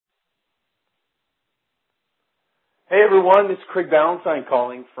Hey everyone, this is Craig Ballantyne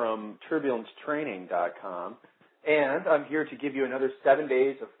calling from TurbulenceTraining.com, and I'm here to give you another 7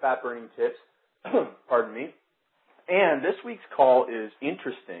 days of fat burning tips. Pardon me. And this week's call is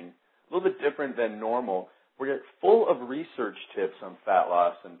interesting, a little bit different than normal. We're full of research tips on fat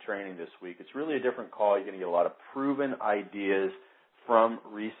loss and training this week. It's really a different call. You're going to get a lot of proven ideas from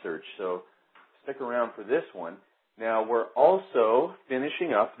research, so stick around for this one. Now, we're also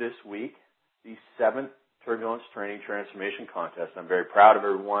finishing up this week the 7th Turbulence Training Transformation Contest. I'm very proud of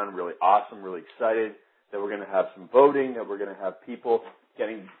everyone, really awesome, really excited that we're going to have some voting, that we're going to have people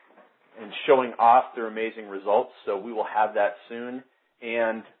getting and showing off their amazing results. So we will have that soon.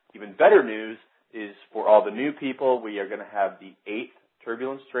 And even better news is for all the new people, we are going to have the 8th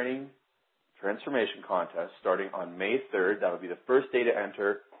Turbulence Training Transformation Contest starting on May 3rd. That will be the first day to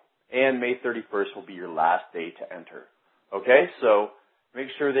enter, and May 31st will be your last day to enter. Okay, so make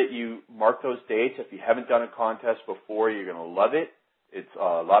sure that you mark those dates. If you haven't done a contest before, you're going to love it. It's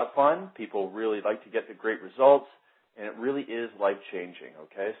a lot of fun. People really like to get the great results, and it really is life-changing,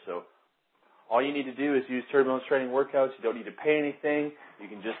 okay? So all you need to do is use turbulence training workouts. You don't need to pay anything. You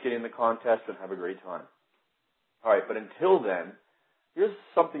can just get in the contest and have a great time. All right, but until then, here's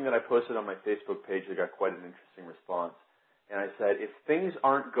something that I posted on my Facebook page that got quite an interesting response. And I said, if things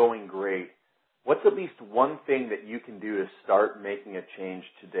aren't going great, what's at least one thing that you can do to start making a change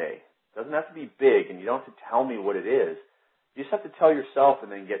today? It doesn't have to be big, and you don't have to tell me what it is. You just have to tell yourself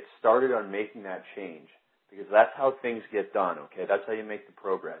and then get started on making that change, because that's how things get done, okay? That's how you make the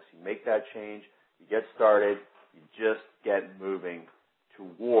progress. You make that change, you get started, you just get moving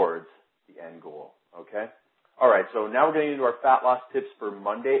towards the end goal, okay? All right, so now we're getting into our fat loss tips for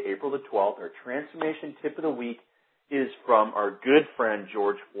Monday, April the 12th. Our transformation tip of the week is from our good friend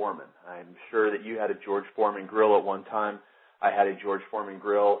George Foreman. I'm sure that you had a George Foreman grill at one time. I had a George Foreman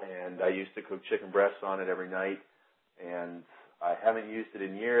grill, and I used to cook chicken breasts on it every night. And I haven't used it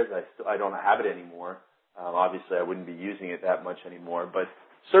in years. I don't have it anymore. Obviously, I wouldn't be using it that much anymore. But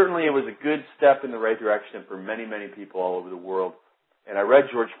certainly, it was a good step in the right direction for many, many people all over the world. And I read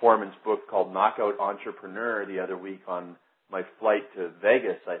George Foreman's book called Knockout Entrepreneur the other week on my flight to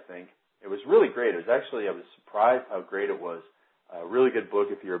Vegas, I think. It was really great. I was surprised how great it was. A really good book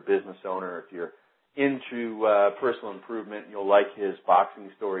if you're a business owner, if you're into personal improvement. You'll like his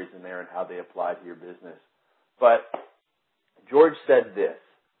boxing stories in there and how they apply to your business. But George said this: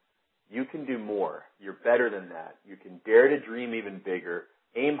 you can do more. You're better than that. You can dare to dream even bigger,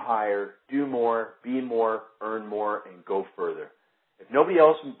 aim higher, do more, be more, earn more, and go further. If nobody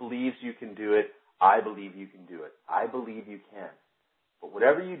else believes you can do it, I believe you can do it. I believe you can. But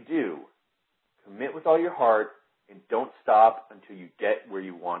whatever you do, commit with all your heart and don't stop until you get where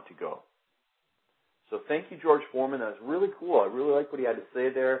you want to go. So thank you, George Foreman. That was really cool. I really liked what he had to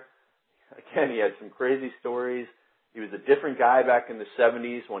say there. Again, he had some crazy stories. He was a different guy back in the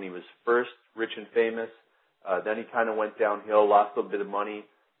 70s when he was first rich and famous. Then he kind of went downhill, lost a little bit of money,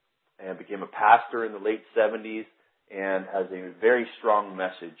 and became a pastor in the late 70s and has a very strong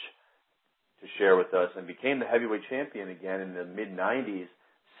message to share with us, and became the heavyweight champion again in the mid-90s,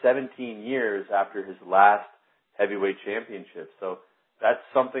 17 years after his last heavyweight championship. So that's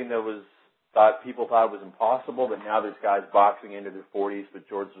something that people thought was impossible, but now there's guys boxing into their 40s, but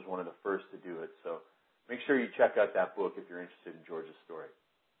George was one of the first to do it. So make sure you check out that book if you're interested in George's story.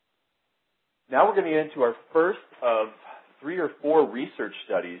 Now we're going to get into our first of 3 or 4 research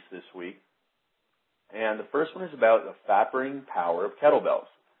studies this week. And the first one is about the fat-burning power of kettlebells.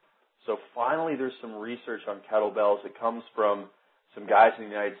 So finally, there's some research on kettlebells. It comes from some guys in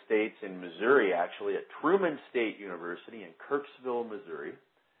the United States, in Missouri, actually, at Truman State University in Kirksville, Missouri.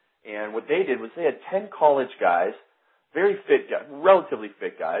 And what they did was they had 10 college guys, very fit guys, relatively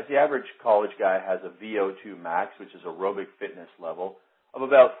fit guys. The average college guy has a VO2 max, which is aerobic fitness level, of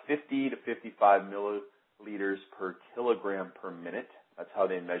about 50 to 55 milliliters per kilogram per minute. That's how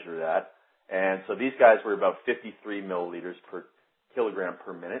they measure that. And so these guys were about 53 milliliters per kilogram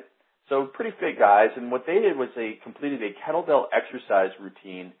per minute. So pretty fit guys, and what they did was they completed a kettlebell exercise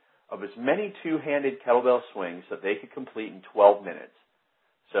routine of as many two-handed kettlebell swings that they could complete in 12 minutes.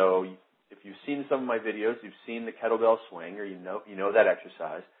 So if you've seen some of my videos, you've seen the kettlebell swing, or you know that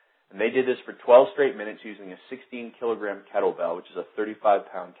exercise. And they did this for 12 straight minutes using a 16-kilogram kettlebell, which is a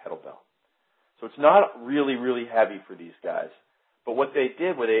 35-pound kettlebell. So it's not really, really heavy for these guys. But what they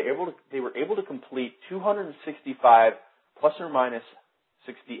did was they were able to complete 265 plus or minus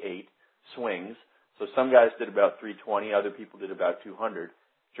 68 swings. So some guys did about 320, other people did about 200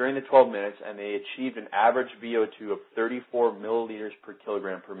 during the 12 minutes, and they achieved an average VO2 of 34 milliliters per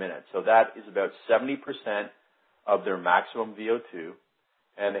kilogram per minute. So that is about 70% of their maximum VO2.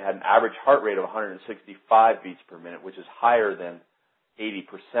 and they had an average heart rate of 165 beats per minute, which is higher than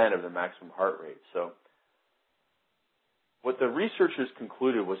 80% of the maximum heart rate. So what the researchers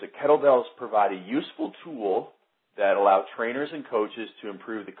concluded was that kettlebells provide a useful tool that allow trainers and coaches to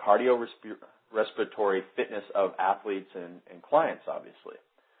improve the cardiorespiratory fitness of athletes and clients, obviously.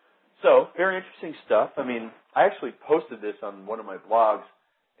 So, very interesting stuff. I mean, I actually posted this on one of my blogs,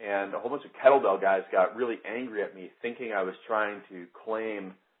 and a whole bunch of kettlebell guys got really angry at me thinking I was trying to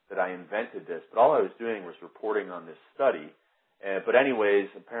claim that I invented this. But all I was doing was reporting on this study. But anyways,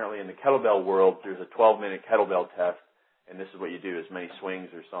 apparently in the kettlebell world, there's a 12-minute kettlebell test, and this is what you do, as many swings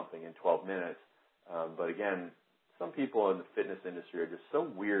or something in 12 minutes. But again, some people in the fitness industry are just so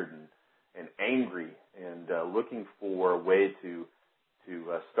weird and angry and looking for a way to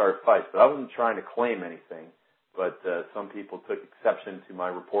start fights. But I wasn't trying to claim anything, but some people took exception to my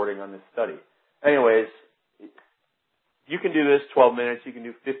reporting on this study. Anyways, you can do this 12 minutes, you can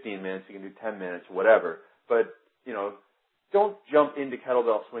do 15 minutes, you can do 10 minutes, whatever. But, don't jump into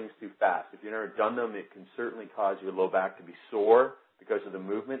kettlebell swings too fast. If you've never done them, it can certainly cause your low back to be sore because of the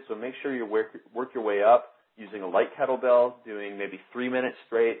movement. So make sure you work your way up using a light kettlebell, doing maybe 3 minutes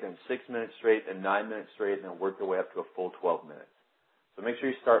straight, then 6 minutes straight, then 9 minutes straight, and then work your way up to a full 12 minutes. So make sure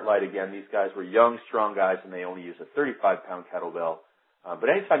you start light again. These guys were young, strong guys, and they only use a 35-pound kettlebell. But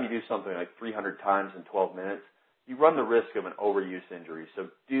anytime you do something like 300 times in 12 minutes, you run the risk of an overuse injury. So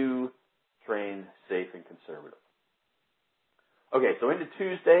do train safe and conservative. Okay, so into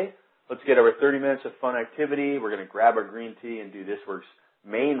Tuesday, let's get over 30 minutes of fun activity. We're going to grab our green tea and do this work's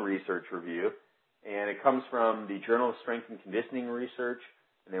main research review. And it comes from the Journal of Strength and Conditioning Research.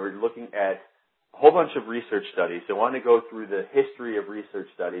 And they were looking at a whole bunch of research studies. They wanted to go through the history of research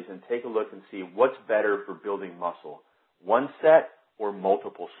studies and take a look and see what's better for building muscle, one set or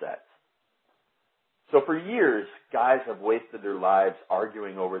multiple sets. So for years, guys have wasted their lives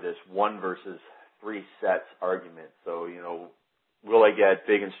arguing over this 1 versus 3 sets argument. So, will I get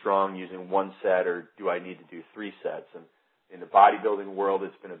big and strong using 1 set, or do I need to do 3 sets? And in the bodybuilding world,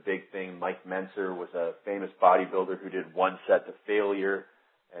 it's been a big thing. Mike Mentzer was a famous bodybuilder who did 1 set to failure.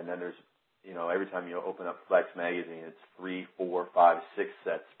 And then there's, every time you open up Flex magazine, it's 3, 4, 5, 6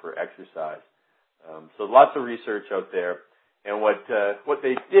 sets per exercise. So lots of research out there. And what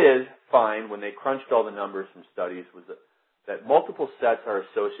they did find when they crunched all the numbers from studies was that multiple sets are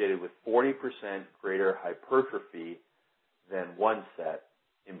associated with 40% greater hypertrophy than 1 set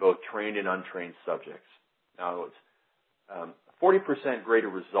in both trained and untrained subjects. Now, it's 40% greater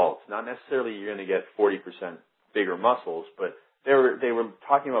results. Not necessarily you're going to get 40% bigger muscles, but they were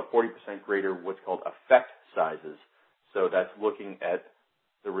talking about 40% greater what's called effect sizes. So that's looking at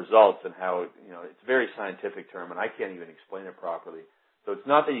the results and how, it's a very scientific term, and I can't even explain it properly. So it's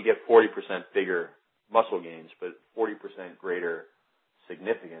not that you get 40% bigger muscle gains, but 40% greater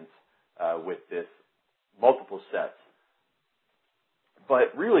significance with this multiple sets.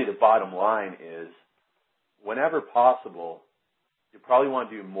 But really the bottom line is, whenever possible, you probably want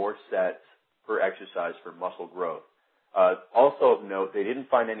to do more sets per exercise for muscle growth. Also of note, they didn't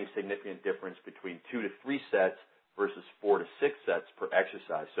find any significant difference between 2 to 3 sets versus 4 to 6 sets per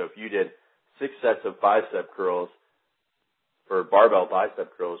exercise. So if you did 6 sets of bicep curls for barbell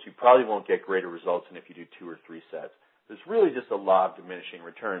bicep curls, you probably won't get greater results than if you do 2 or 3 sets. There's really just a law of diminishing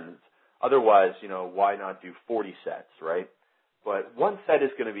returns. Otherwise, why not do 40 sets, right? But 1 set is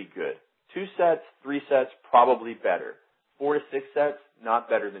going to be good. 2 sets, 3 sets, probably better. 4 to 6 sets, not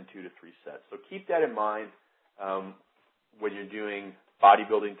better than 2 to 3 sets. So keep that in mind when you're doing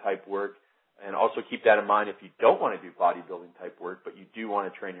bodybuilding type work. And also keep that in mind if you don't want to do bodybuilding type work, but you do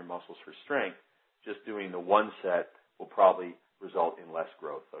want to train your muscles for strength, just doing the 1 set will probably result in less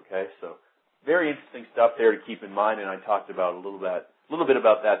growth, okay? So very interesting stuff there to keep in mind, and I talked about a little bit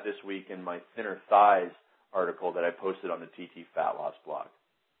about that this week in my Thinner Thighs article that I posted on the TT Fat Loss blog.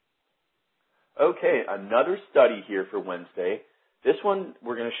 Okay, another study here for Wednesday. This one,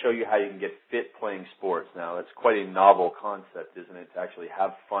 we're going to show you how you can get fit playing sports. Now, that's quite a novel concept, isn't it, to actually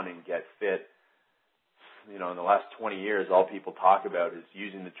have fun and get fit. In the last 20 years, all people talk about is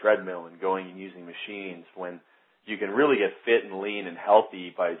using the treadmill and going and using machines, when you can really get fit and lean and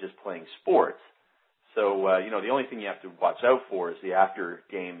healthy by just playing sports. So, the only thing you have to watch out for is the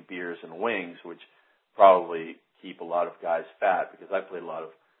after-game beers and wings, which probably keep a lot of guys fat, because I played a lot of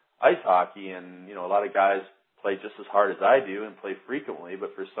ice hockey, and, a lot of guys play just as hard as I do and play frequently,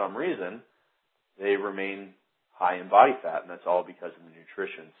 but for some reason, they remain high in body fat, and that's all because of the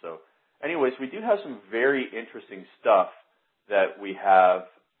nutrition. So anyways, we do have some very interesting stuff that we have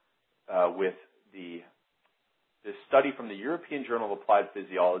with this study from the European Journal of Applied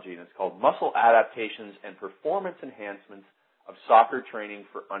Physiology, and it's called Muscle Adaptations and Performance Enhancements of soccer training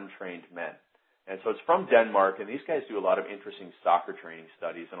for untrained men. And so it's from Denmark, and these guys do a lot of interesting soccer training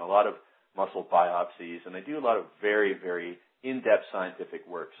studies and a lot of muscle biopsies, and they do a lot of very, very in-depth scientific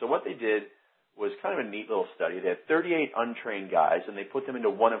work. So what they did was kind of a neat little study. They had 38 untrained guys, and they put them into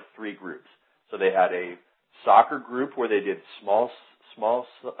one of three groups. So they had a soccer group where they did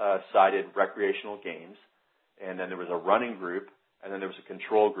small-sided recreational games, and then there was a running group, and then there was a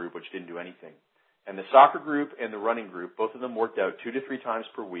control group which didn't do anything. And the soccer group and the running group, both of them worked out 2 to 3 times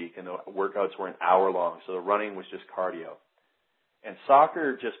per week, and the workouts were an hour long. So the running was just cardio. And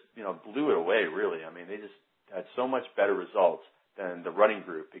soccer just, blew it away, really. I mean, they just had so much better results than the running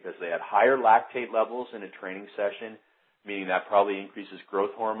group because they had higher lactate levels in a training session, meaning that probably increases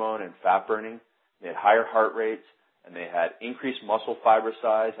growth hormone and fat burning. They had higher heart rates, and they had increased muscle fiber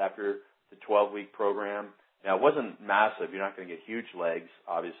size after the 12-week program. Now, it wasn't massive. You're not going to get huge legs,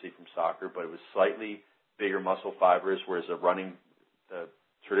 obviously, from soccer, but it was slightly bigger muscle fibers, whereas the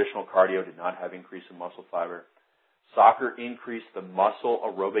traditional cardio did not have increase in muscle fiber. Soccer increased the muscle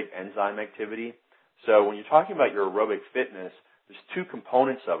aerobic enzyme activity. So when you're talking about your aerobic fitness, there's 2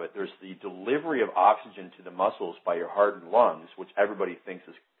 components of it. There's the delivery of oxygen to the muscles by your heart and lungs, which everybody thinks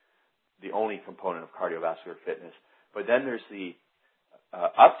is the only component of cardiovascular fitness. But then there's the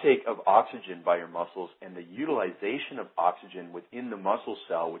uptake of oxygen by your muscles and the utilization of oxygen within the muscle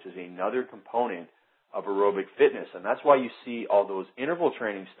cell, which is another component of aerobic fitness. And that's why you see all those interval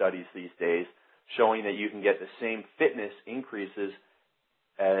training studies these days showing that you can get the same fitness increases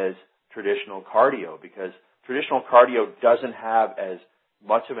as traditional cardio, because traditional cardio doesn't have as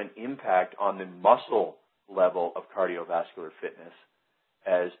much of an impact on the muscle level of cardiovascular fitness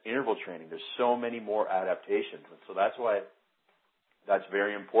as interval training. There's so many more adaptations. And so that's why that's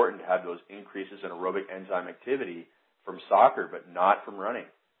very important to have those increases in aerobic enzyme activity from soccer, but not from running.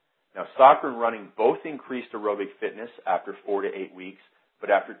 Now, soccer and running both increased aerobic fitness after 4 to 8 weeks, but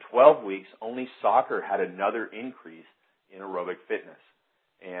after 12 weeks, only soccer had another increase in aerobic fitness.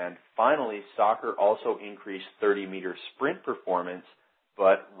 And finally, soccer also increased 30-meter sprint performance,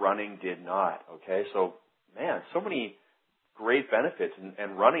 but running did not. Okay, so man, so many great benefits,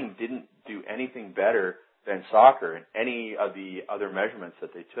 and running didn't do anything better than soccer in any of the other measurements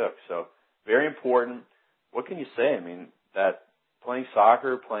that they took. So very important. What can you say? I mean, that playing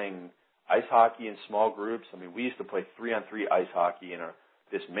soccer, playing ice hockey in small groups. I mean, we used to play 3-on-3 ice hockey in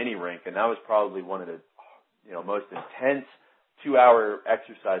this mini rink, and that was probably one of the most intense 2-hour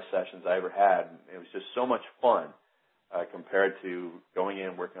exercise sessions I ever had. It was just so much fun compared to going in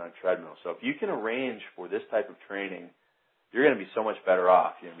and working on a treadmill. So if you can arrange for this type of training, you're going to be so much better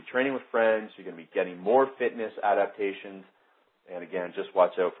off. You're going to be training with friends. You're going to be getting more fitness adaptations. And again, just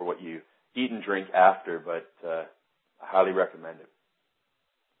watch out for what you eat and drink after, but I highly recommend it.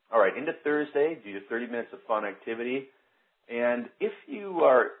 All right, into Thursday, do your 30 minutes of fun activity. And if you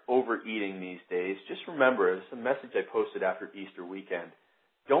are overeating these days, just remember, this is a message I posted after Easter weekend.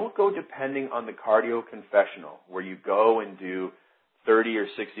 Don't go depending on the cardio confessional, where you go and do 30 or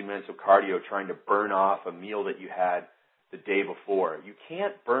 60 minutes of cardio trying to burn off a meal that you had the day before. You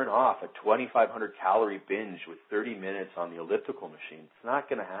can't burn off a 2,500 calorie binge with 30 minutes on the elliptical machine. It's not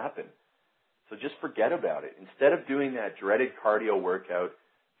going to happen. So just forget about it. Instead of doing that dreaded cardio workout,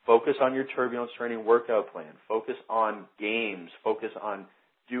 focus on your turbulence training workout plan. Focus on games. Focus on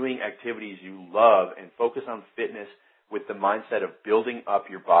doing activities you love, and focus on fitness with the mindset of building up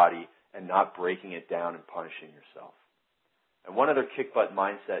your body and not breaking it down and punishing yourself. And one other kick butt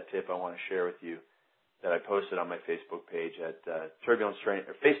mindset tip I want to share with you that I posted on my Facebook page at Turbulence Training,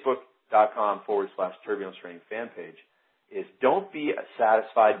 or Facebook.com/Turbulence Training fan page, is don't be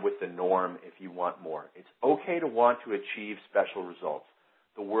satisfied with the norm if you want more. It's okay to want to achieve special results.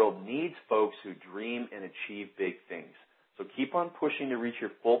 The world needs folks who dream and achieve big things. So keep on pushing to reach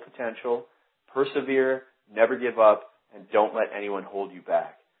your full potential, persevere, never give up, and don't let anyone hold you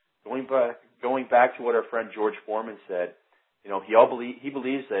back. Going back to what our friend George Foreman said, he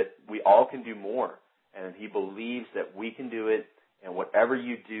believes that we all can do more. And he believes that we can do it, and whatever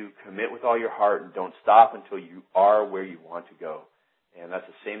you do, commit with all your heart and don't stop until you are where you want to go. And that's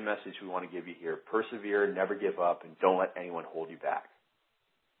the same message we want to give you here. Persevere, never give up, and don't let anyone hold you back.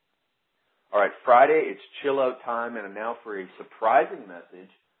 All right, Friday, it's chill out time, and now for a surprising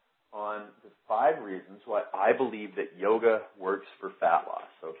message on the 5 reasons why I believe that yoga works for fat loss,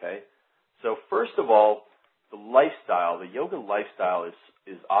 okay? So first of all, the yoga lifestyle is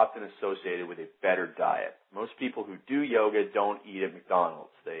often associated with a better diet. Most people who do yoga don't eat at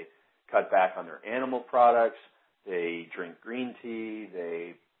McDonald's. They cut back on their animal products. They drink green tea.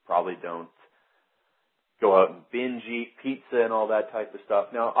 They probably don't go out and binge eat pizza and all that type of stuff.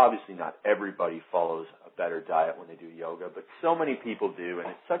 Now, obviously not everybody follows a better diet when they do yoga, but so many people do, and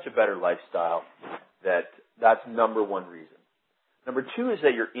it's such a better lifestyle that that's number one reason. Number two is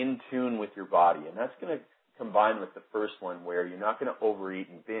that you're in tune with your body, and that's going to combine with the first one where you're not going to overeat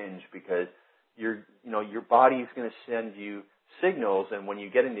and binge because your body is going to send you signals, and when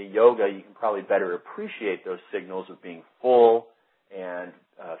you get into yoga, you can probably better appreciate those signals of being full and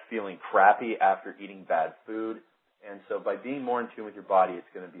feeling crappy after eating bad food. And so by being more in tune with your body, it's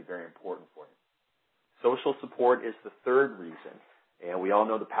going to be very important for you. Social support is the third reason. And we all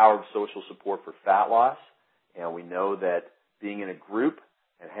know the power of social support for fat loss. And we know that being in a group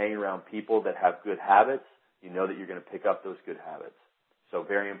and hanging around people that have good habits, you know that you're going to pick up those good habits. So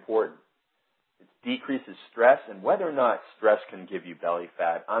very important. It decreases stress. And whether or not stress can give you belly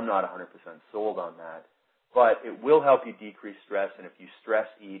fat, I'm not 100% sold on that. But it will help you decrease stress, and if you stress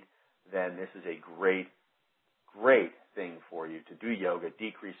eat, then this is a great, great thing for you to do yoga,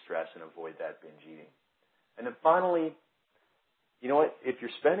 decrease stress, and avoid that binge eating. And then finally, you know what? If you're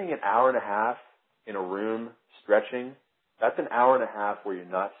spending an hour and a half in a room stretching, that's an hour and a half where you're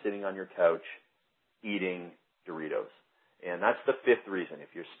not sitting on your couch eating Doritos. And that's the fifth reason.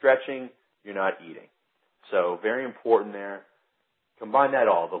 If you're stretching, you're not eating. So very important there. Combine that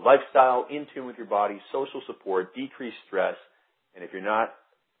all, the lifestyle, in tune with your body, social support, decreased stress, and if you're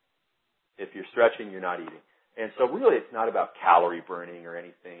stretching, you're not eating. And so really it's not about calorie burning or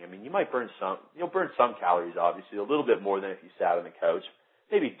anything. I mean, you'll burn some calories, obviously, a little bit more than if you sat on the couch,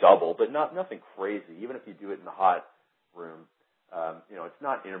 maybe double, but nothing crazy, even if you do it in the hot room. It's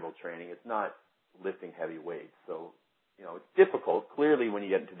not interval training, it's not lifting heavy weights. So, it's difficult, clearly, when you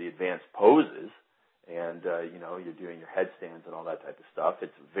get into the advanced poses, and, you're doing your headstands and all that type of stuff.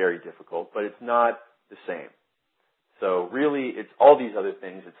 It's very difficult, but it's not the same. So really, it's all these other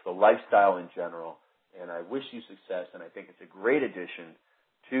things. It's the lifestyle in general, and I wish you success, and I think it's a great addition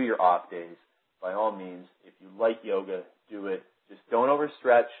to your off days. By all means, if you like yoga, do it. Just don't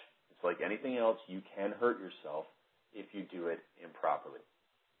overstretch. It's like anything else. You can hurt yourself if you do it improperly.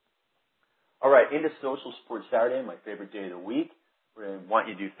 All right, into Social Support Saturday, my favorite day of the week. We're going to want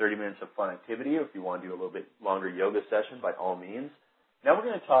you to do 30 minutes of fun activity. If you want to do a little bit longer yoga session, by all means. Now we're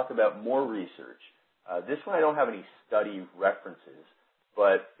going to talk about more research. This one I don't have any study references,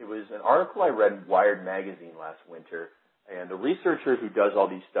 but it was an article I read in Wired magazine last winter, and the researcher who does all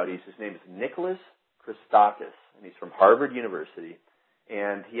these studies, his name is Nicholas Christakis, and he's from Harvard University,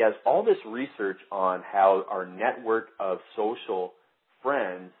 and he has all this research on how our network of social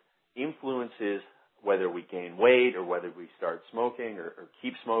friends influences whether we gain weight or whether we start smoking or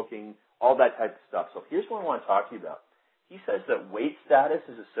keep smoking, all that type of stuff. So here's what I want to talk to you about. He says that weight status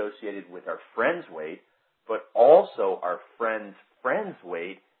is associated with our friend's weight, but also our friend's friend's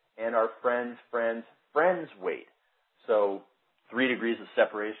weight and our friend's friend's friend's weight. So 3 degrees of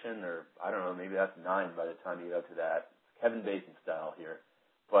separation, or I don't know, maybe that's 9 by the time you get up to that. Kevin Bacon style here.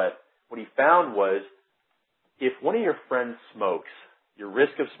 But what he found was if one of your friends smokes, your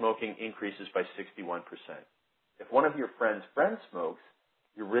risk of smoking increases by 61%. If one of your friends' friends smokes,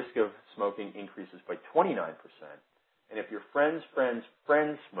 your risk of smoking increases by 29%. And if your friends' friends'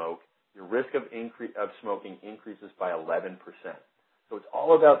 friends smoke, your risk of smoking increases by 11%. So it's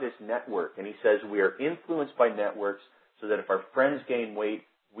all about this network. And he says we are influenced by networks so that if our friends gain weight,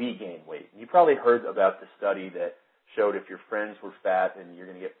 we gain weight. And you probably heard about the study that showed if your friends were fat, then you're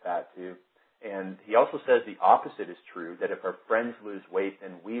going to get fat too. And he also says the opposite is true, that if our friends lose weight,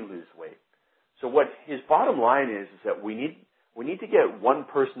 then we lose weight. So what his bottom line is that we need to get one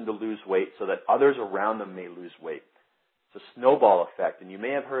person to lose weight so that others around them may lose weight. It's a snowball effect. And you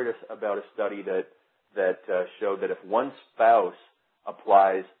may have heard about a study that showed that if one spouse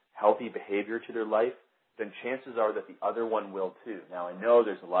applies healthy behavior to their life, then chances are that the other one will too. Now, I know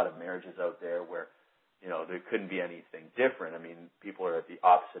there's a lot of marriages out there where there couldn't be anything different. I mean, people are at the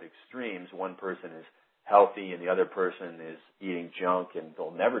opposite extremes. One person is healthy and the other person is eating junk and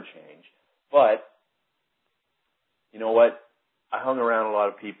they'll never change. But, you know what? I hung around a lot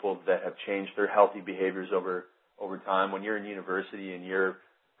of people that have changed their healthy behaviors over time. When you're in university and you're,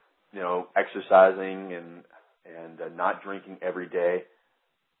 exercising and not drinking every day,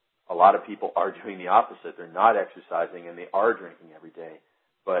 a lot of people are doing the opposite. They're not exercising and they are drinking every day.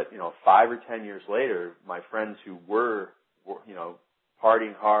 But, 5 or 10 years later, my friends who were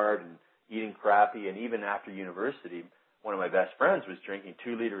partying hard and eating crappy, and even after university, one of my best friends was drinking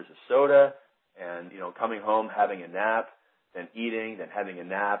 2 liters of soda and, coming home, having a nap, then eating, then having a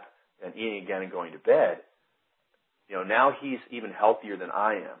nap, then eating again and going to bed. Now he's even healthier than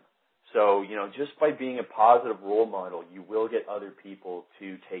I am. So, just by being a positive role model, you will get other people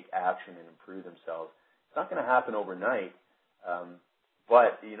to take action and improve themselves. It's not going to happen overnight.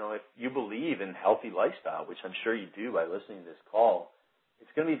 But, if you believe in healthy lifestyle, which I'm sure you do by listening to this call, it's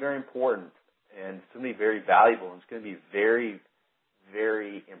going to be very important, and it's going to be very valuable, and it's going to be very,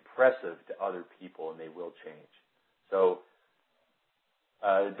 very impressive to other people, and they will change. So,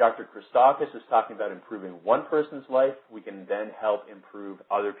 Dr. Christakis is talking about improving one person's life. We can then help improve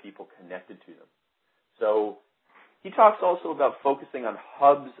other people connected to them. So, he talks also about focusing on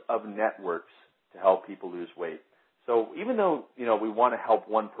hubs of networks to help people lose weight. So even though, we want to help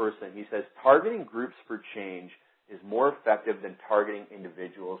one person, he says targeting groups for change is more effective than targeting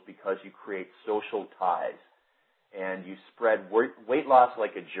individuals because you create social ties and you spread weight loss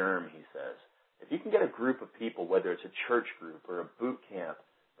like a germ, he says. If you can get a group of people, whether it's a church group or a boot camp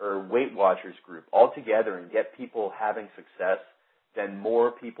or a Weight Watchers group, all together and get people having success, then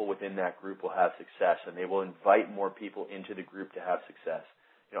more people within that group will have success, and they will invite more people into the group to have success.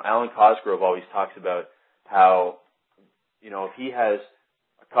 Alan Cosgrove always talks about how, if he has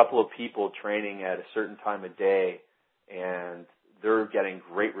a couple of people training at a certain time of day and they're getting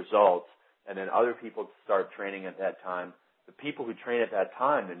great results, and then other people start training at that time, the people who train at that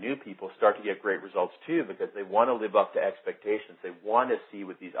time, the new people, start to get great results too because they want to live up to expectations. They want to see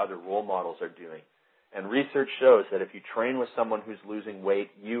what these other role models are doing. And research shows that if you train with someone who's losing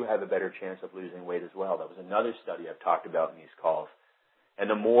weight, you have a better chance of losing weight as well. That was another study I've talked about in these calls. And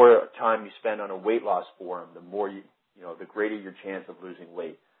the more time you spend on a weight loss forum, the more the greater your chance of losing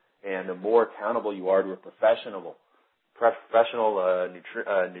weight. And the more accountable you are to a professional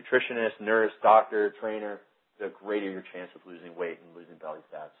nutritionist, nurse, doctor, trainer, the greater your chance of losing weight and losing belly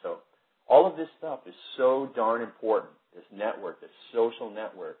fat. So all of this stuff is so darn important, this network, this social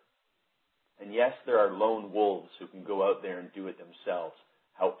network. And yes, there are lone wolves who can go out there and do it themselves.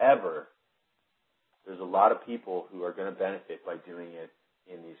 However, there's a lot of people who are going to benefit by doing it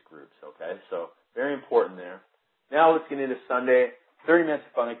in these groups, okay? So very important there. Now let's get into Sunday, 30 minutes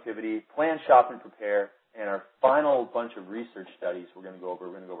of fun activity, plan, shop, and prepare, and our final bunch of research studies we're going to go over.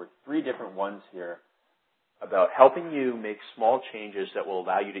 We're going to go over 3 different ones here about helping you make small changes that will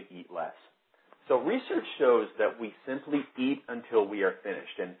allow you to eat less. So research shows that we simply eat until we are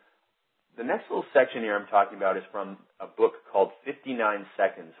finished. And the next little section here I'm talking about is from a book called 59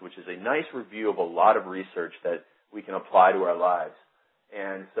 Seconds, which is a nice review of a lot of research that we can apply to our lives.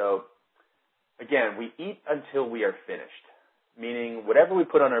 And so, again, we eat until we are finished, meaning whatever we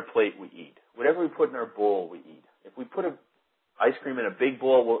put on our plate, we eat. Whatever we put in our bowl, we eat. If we put ice cream in a big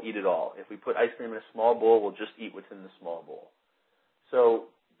bowl, we'll eat it all. If we put ice cream in a small bowl, we'll just eat what's in the small bowl. So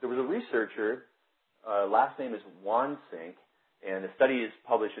there was a researcher, last name is Wansink, and the study is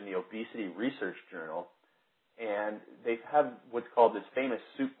published in the Obesity Research Journal, and they have what's called this famous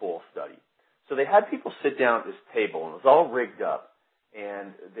soup bowl study. So they had people sit down at this table, and it was all rigged up,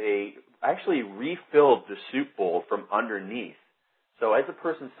 and they actually refilled the soup bowl from underneath. So as the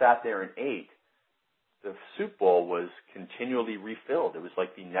person sat there and ate, the soup bowl was continually refilled. It was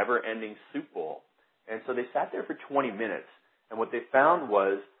like the never-ending soup bowl. And so they sat there for 20 minutes, and what they found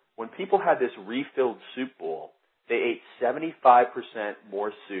was when people had this refilled soup bowl, they ate 75%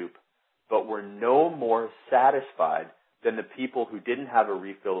 more soup, but were no more satisfied than the people who didn't have a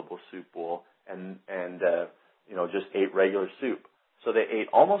refillable soup bowl and just ate regular soup. So they ate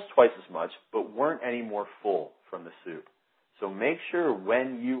almost twice as much, but weren't any more full from the soup. So make sure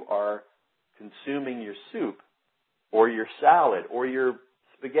when you are consuming your soup or your salad or your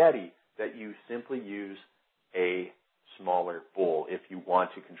spaghetti that you simply use a smaller bowl if you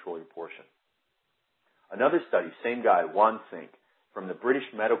want to control your portion. Another study, same guy, Wansink, from the British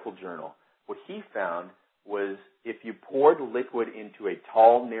Medical Journal, what he found was if you poured liquid into a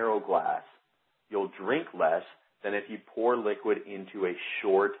tall, narrow glass, you'll drink less than if you pour liquid into a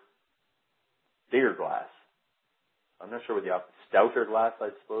short, bigger glass. I'm not sure what the opposite, stouter glass, I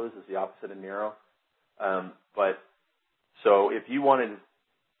suppose, is the opposite of narrow. So if you want to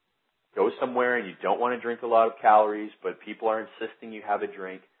go somewhere and you don't want to drink a lot of calories, but people are insisting you have a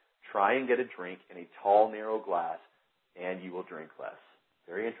drink, try and get a drink in a tall, narrow glass, and you will drink less.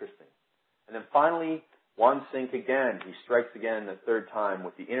 Very interesting. And then finally, Wansink again, he strikes again the third time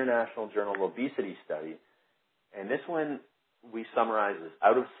with the International Journal of Obesity study. And this one we summarize as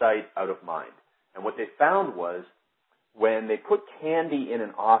out of sight, out of mind. And what they found was when they put candy in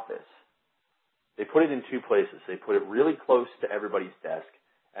an office, they put it in 2 places. They put it really close to everybody's desk,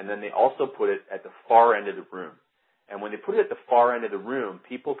 and then they also put it at the far end of the room. And when they put it at the far end of the room,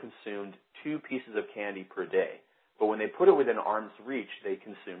 people consumed 2 pieces of candy per day. But when they put it within arm's reach, they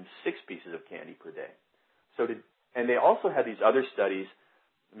consumed 6 pieces of candy per day. And they also had these other studies,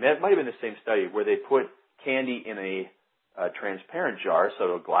 it might have been the same study, where they put candy in a transparent jar,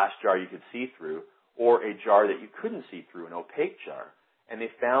 so a glass jar you could see through, or a jar that you couldn't see through, an opaque jar. And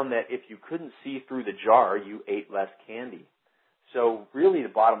they found that if you couldn't see through the jar, you ate less candy. So really the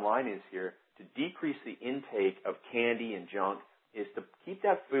bottom line is here, to decrease the intake of candy and junk is to keep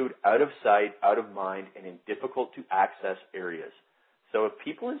that food out of sight, out of mind, and in difficult to access areas. So if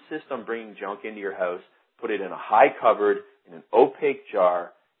people insist on bringing junk into your house, put it in a high cupboard, in an opaque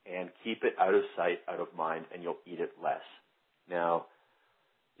jar, and keep it out of sight, out of mind, and you'll eat it less. Now,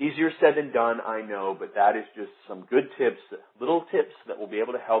 easier said than done, I know, but that is just some good tips, little tips that will be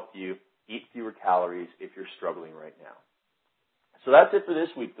able to help you eat fewer calories if you're struggling right now. So that's it for this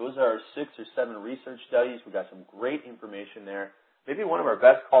week. Those are our 6 or 7 research studies. We got some great information there. Maybe one of our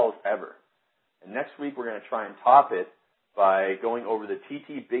best calls ever. And next week we're going to try and top it by going over the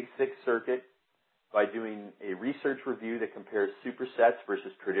TT Big Six circuit, by doing a research review that compares supersets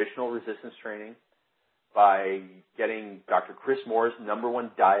versus traditional resistance training, by getting Dr. Chris Moore's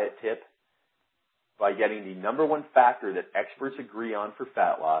 #1 diet tip, by getting the #1 factor that experts agree on for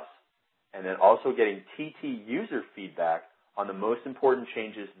fat loss, and then also getting TT user feedback on the most important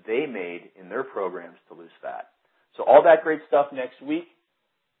changes they made in their programs to lose fat. So all that great stuff next week.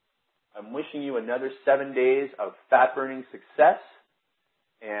 I'm wishing you another 7 days of fat-burning success,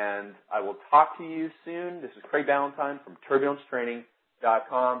 and I will talk to you soon. This is Craig Ballantyne from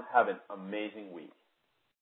TurbulenceTraining.com. Have an amazing week.